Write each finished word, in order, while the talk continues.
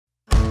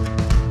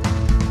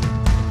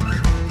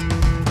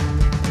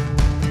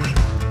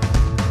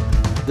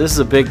This is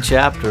a big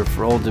chapter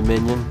for Old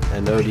Dominion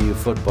and ODU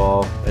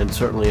football, and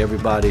certainly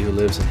everybody who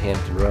lives in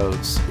Hampton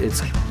Roads.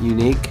 It's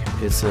unique.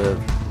 It's a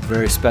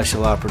very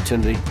special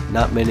opportunity.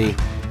 Not many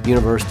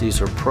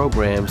universities or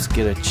programs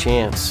get a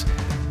chance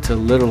to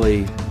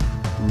literally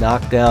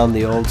knock down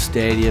the old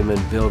stadium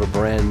and build a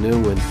brand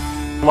new one.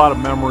 A lot of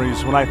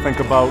memories. When I think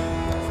about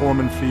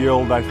Foreman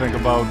Field, I think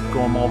about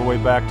going all the way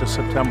back to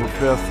September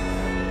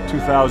 5th,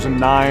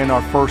 2009,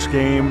 our first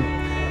game,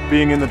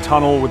 being in the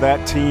tunnel with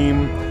that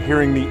team,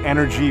 hearing the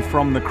energy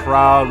from the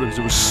crowd because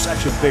it was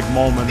such a big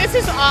moment. This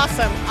is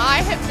awesome.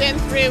 I have been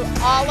through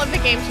all of the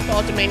games with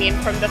Old Dominion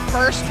from the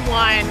first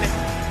one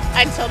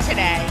until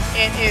today.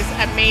 It is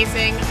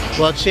amazing.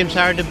 Well, it seems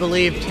hard to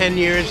believe 10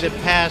 years have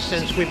passed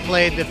since we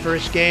played the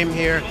first game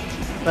here,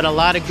 but a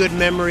lot of good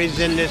memories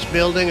in this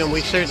building, and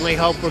we certainly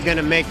hope we're going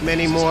to make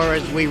many more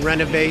as we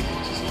renovate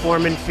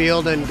Foreman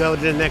Field and go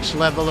to the next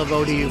level of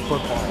ODU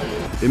football.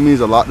 It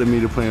means a lot to me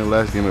to play in the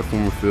last game at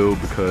Foreman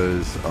Field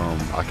because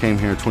I came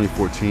here in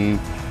 2014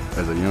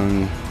 as a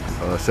young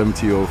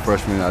 17-year-old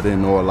freshman. I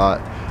didn't know a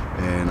lot,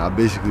 and I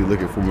basically look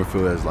at Foreman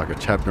Field as like a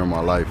chapter in my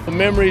life. The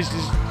memories,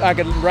 I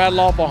could rattle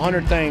off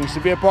 100 things.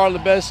 To be a part of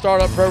the best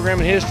startup program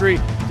in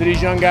history, to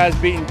these young guys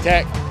beating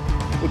Tech.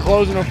 The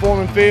closing of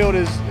Foreman Field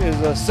is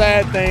a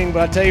sad thing,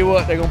 but I tell you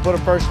what, they're going to put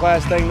a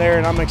first-class thing there,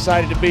 and I'm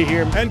excited to be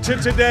here. And to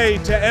today,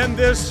 to end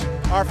this,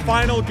 our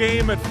final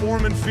game at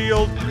Foreman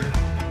Field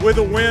with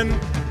a win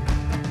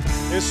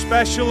is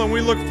special, and we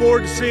look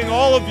forward to seeing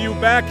all of you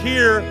back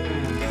here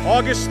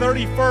August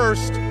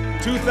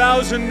 31st,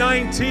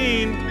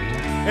 2019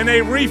 in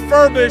a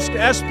refurbished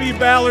SB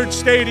Ballard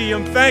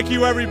Stadium. Thank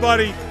you,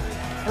 everybody,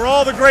 for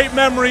all the great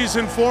memories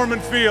in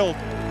Foreman Field.